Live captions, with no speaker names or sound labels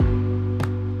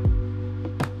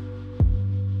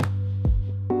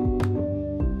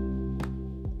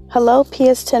Hello,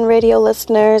 PS10 radio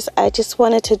listeners. I just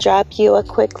wanted to drop you a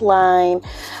quick line.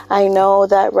 I know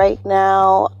that right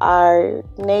now our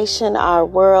nation, our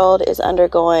world is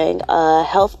undergoing a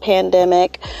health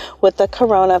pandemic with the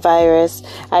coronavirus.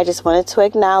 I just wanted to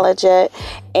acknowledge it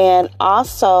and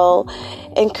also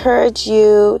encourage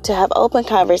you to have open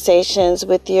conversations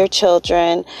with your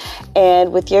children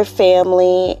and with your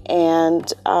family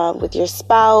and with your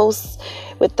spouse,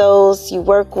 with those you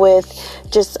work with.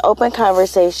 Just open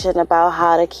conversation about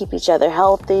how to keep each other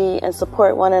healthy and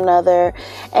support one another.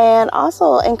 And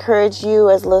also encourage you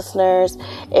as listeners,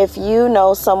 if you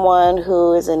know someone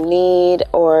who is in need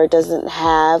or doesn't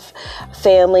have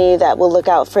family that will look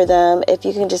out for them, if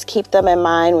you can just keep them in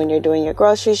mind when you're doing your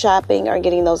grocery shopping or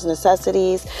getting those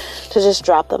necessities, to just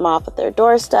drop them off at their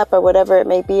doorstep or whatever it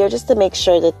may be, or just to make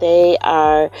sure that they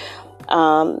are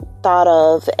thought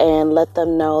of, and let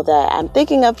them know that I'm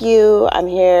thinking of you. I'm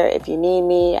here if you need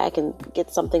me. I can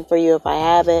get something for you if I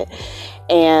have it.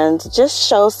 And just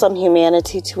show some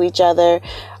humanity to each other.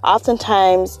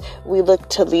 Oftentimes we look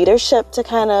to leadership to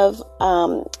kind of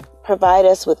provide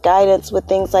us with guidance with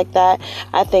things like that.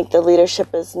 I think the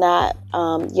leadership is not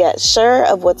yet sure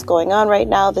of what's going on right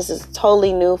now. This is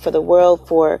totally new for the world,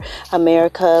 for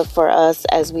America, for us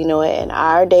as we know it in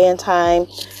our day and time.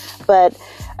 But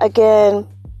again,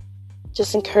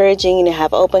 just encouraging you to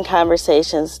have open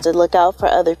conversations, to look out for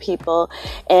other people.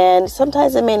 And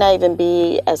sometimes it may not even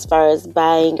be as far as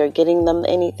buying or getting them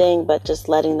anything, but just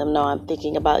letting them know I'm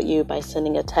thinking about you by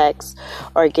sending a text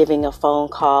or giving a phone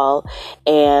call,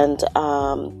 and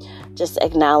just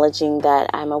acknowledging that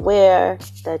I'm aware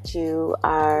that you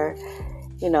are,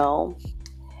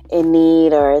 in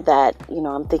need, or that,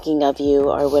 I'm thinking of you,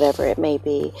 or whatever it may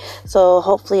be. So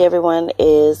hopefully everyone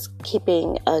is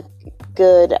keeping a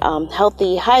good,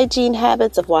 healthy hygiene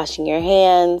habits of washing your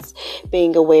hands,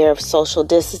 being aware of social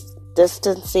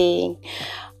distancing,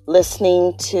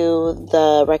 listening to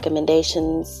the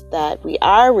recommendations that we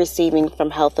are receiving from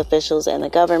health officials and the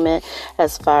government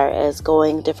as far as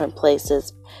going different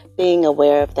places, being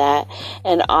aware of that,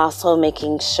 and also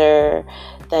making sure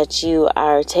that you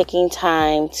are taking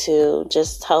time to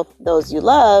just help those you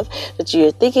love, that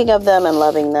you're thinking of them and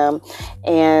loving them,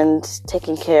 and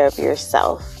taking care of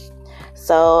yourself.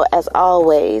 So, as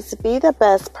always, be the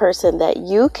best person that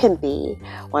you can be,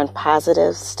 one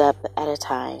positive step at a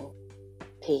time.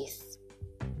 Peace.